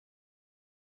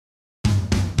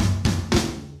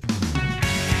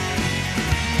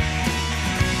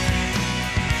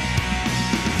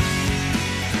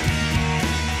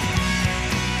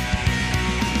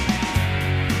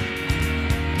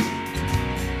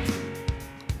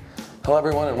Hello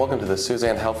everyone and welcome to the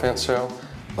Suzanne Helfant Show,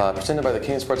 presented by the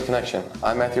Kenyon Sports Connection.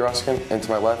 I'm Matthew Ruskan, and to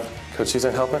my left, Coach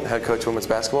Suzanne Helfant, head coach of women's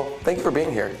basketball. Thank you for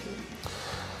being here.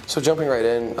 So jumping right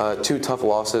in, two tough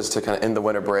losses to kind of end the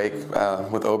winter break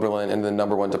with Oberlin and the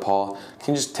 #1 DePaul.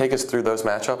 Can you just take us through those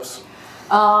matchups?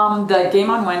 The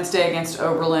game on Wednesday against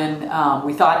Oberlin,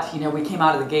 we thought, we came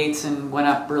out of the gates and went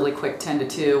up really quick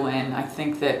 10-2, and I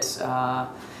think that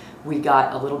we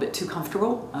got a little bit too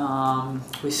comfortable.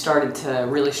 We started to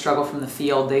really struggle from the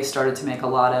field. They started to make a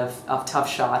lot of tough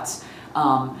shots.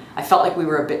 I felt like we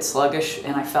were a bit sluggish,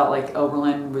 and I felt like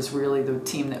Oberlin was really the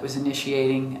team that was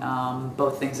initiating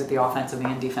both things at the offensive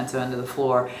and defensive end of the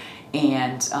floor.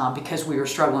 And because we were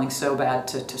struggling so bad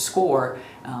to score,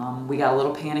 we got a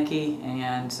little panicky.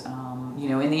 And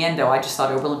in the end, though, I just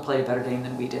thought Oberlin played a better game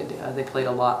than we did. They played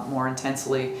a lot more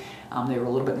intensely. They were a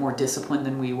little bit more disciplined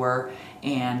than we were,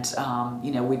 and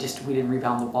we didn't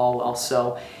rebound the ball well.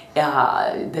 So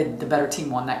the better team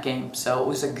won that game. So it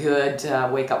was a good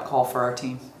wake-up call for our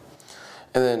team.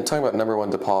 And then talking about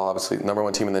 #1 DePaul, obviously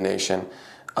 #1 team in the nation.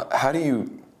 How do you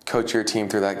coach your team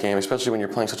through that game, especially when you're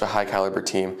playing such a high-caliber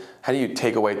team? How do you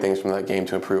take away things from that game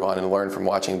to improve on and learn from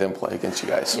watching them play against you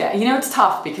guys? Yeah, it's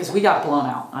tough because we got blown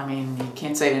out. I mean, you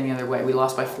can't say it any other way. We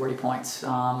lost by 40 points.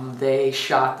 They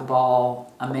shot the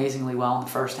ball amazingly well in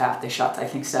the first half. They shot, I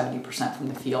think, 70% from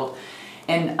the field.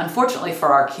 And unfortunately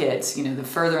for our kids, the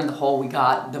further in the hole we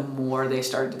got, the more they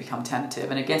started to become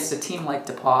tentative. And against a team like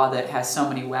DePaul that has so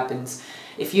many weapons,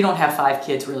 if you don't have 5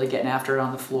 kids really getting after it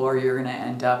on the floor, you're going to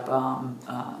end up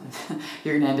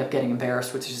getting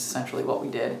embarrassed, which is essentially what we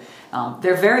did.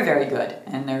 They're very, very good,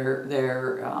 and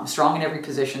they're strong in every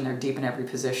position. They're deep in every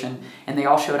position, and they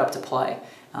all showed up to play.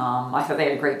 I thought they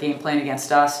had a great game plan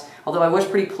against us. Although I was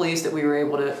pretty pleased that we were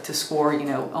able to score,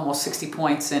 almost 60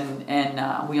 points,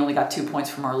 and we only got 2 points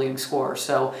from our leading scorer.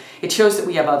 So it shows that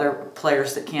we have other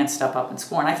players that can step up and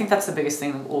score. And I think that's the biggest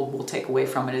thing that we'll take away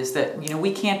from it is that,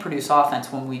 we can produce offense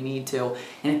when we need to,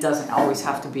 and it doesn't always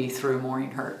have to be through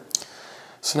Maureen Hurt.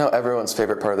 So now everyone's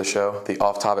favorite part of the show, the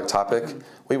off-topic topic.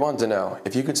 We wanted to know,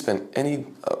 if you could spend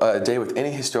a day with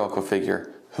any historical figure,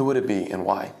 who would it be and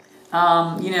why?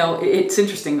 It's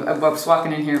interesting. I was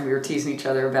walking in here and we were teasing each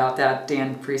other about that,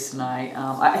 Dan Priest and I.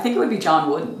 I think it would be John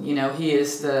Wooden. He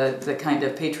is the kind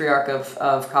of patriarch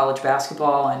of college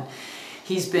basketball, and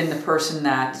he's been the person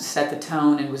that set the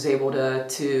tone and was able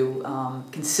to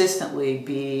consistently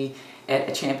be at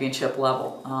a championship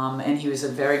level. And he was a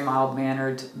very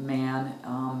mild-mannered man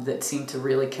that seemed to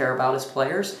really care about his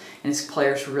players, and his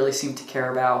players really seemed to care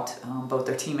about both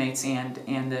their teammates and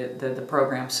the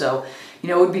program. So,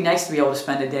 it would be nice to be able to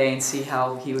spend a day and see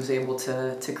how he was able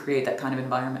to create that kind of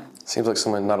environment. Seems like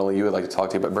someone not only you would like to talk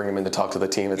to, but bring him in to talk to the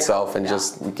team itself and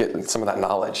just get some of that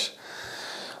knowledge.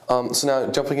 So now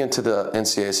jumping into the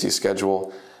NCAC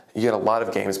schedule, you get a lot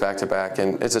of games back-to-back,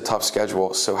 and it's a tough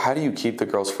schedule. So how do you keep the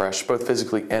girls fresh, both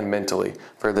physically and mentally,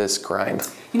 for this grind?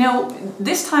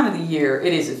 This time of the year,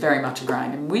 it is very much a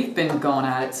grind. And we've been going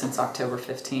at it since October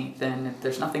 15th, and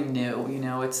there's nothing new.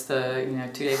 It's the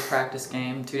 2 days practice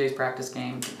game, 2 days practice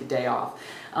game, a day off.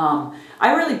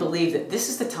 I really believe that this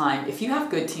is the time, if you have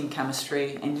good team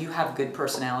chemistry and you have good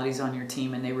personalities on your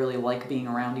team and they really like being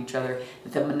around each other,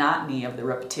 that the monotony of the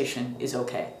repetition is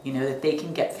okay. That they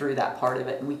can get through that part of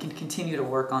it, and we can continue to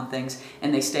work on things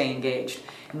and they stay engaged.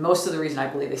 And most of the reason I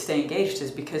believe they stay engaged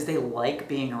is because they like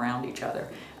being around each other.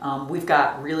 We've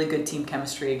got really good team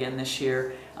chemistry again this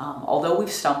year. Although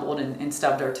we've stumbled and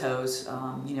stubbed our toes,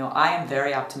 I am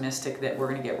very optimistic that we're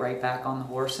going to get right back on the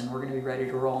horse and we're going to be ready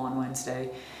to roll on Wednesday.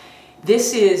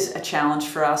 This is a challenge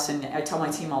for us, and I tell my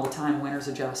team all the time, winners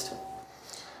adjust.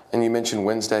 And you mentioned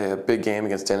Wednesday, a big game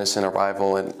against Denison, a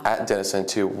rival, and at Denison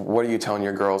too. What are you telling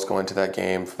your girls going to that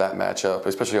game for that matchup,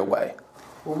 especially away?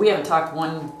 Well, we haven't talked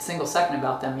one single second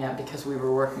about them yet because we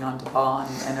were working on DePaul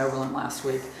and Oberlin last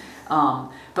week.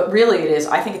 But really it is,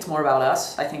 I think it's more about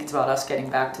us. I think it's about us getting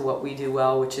back to what we do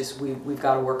well, which is we've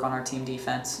got to work on our team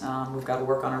defense. We've got to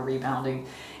work on our rebounding.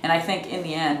 And I think in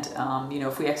the end,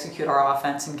 if we execute our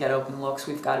offense and get open looks,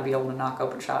 we've got to be able to knock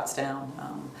open shots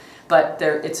down. But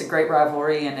it's a great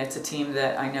rivalry, and it's a team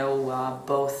that I know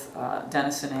both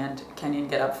Denison and Kenyon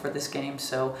get up for this game,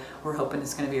 so we're hoping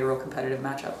it's going to be a real competitive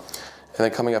matchup. And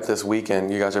then coming up this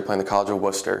weekend, you guys are playing the College of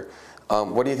Wooster.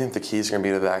 What do you think the keys are going to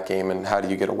be to that game, and how do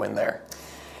you get a win there?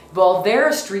 Well, they're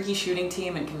a streaky shooting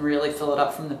team and can really fill it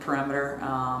up from the perimeter,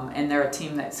 and they're a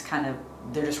team that's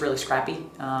they're just really scrappy.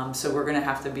 So we're going to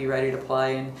have to be ready to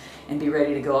play and be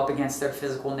ready to go up against their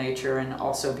physical nature, and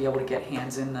also be able to get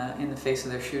hands in the face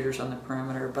of their shooters on the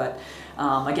perimeter. But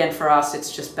again, for us,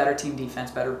 it's just better team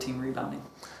defense, better team rebounding.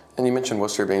 And you mentioned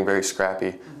Wooster being very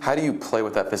scrappy. How do you play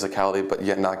with that physicality but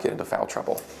yet not get into foul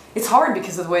trouble? It's hard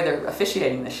because of the way they're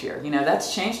officiating this year.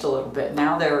 That's changed a little bit.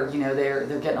 Now they're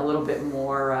getting a little bit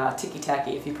more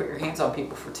ticky-tacky if you put your hands on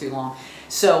people for too long.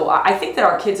 So I think that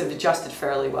our kids have adjusted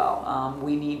fairly well.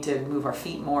 We need to move our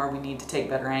feet more. We need to take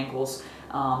better angles.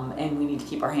 And we need to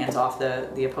keep our hands off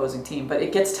the opposing team. But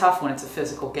it gets tough when it's a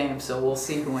physical game, so we'll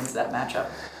see who wins that matchup.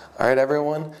 All right,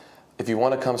 everyone. If you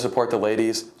want to come support the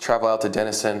ladies, travel out to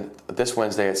Denison this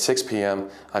Wednesday at 6 p.m.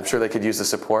 I'm sure they could use the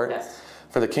support. Yes.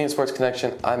 For the Kenyon Sports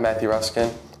Connection, I'm Matthew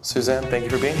Ruskan. Suzanne, thank you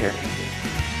for being here.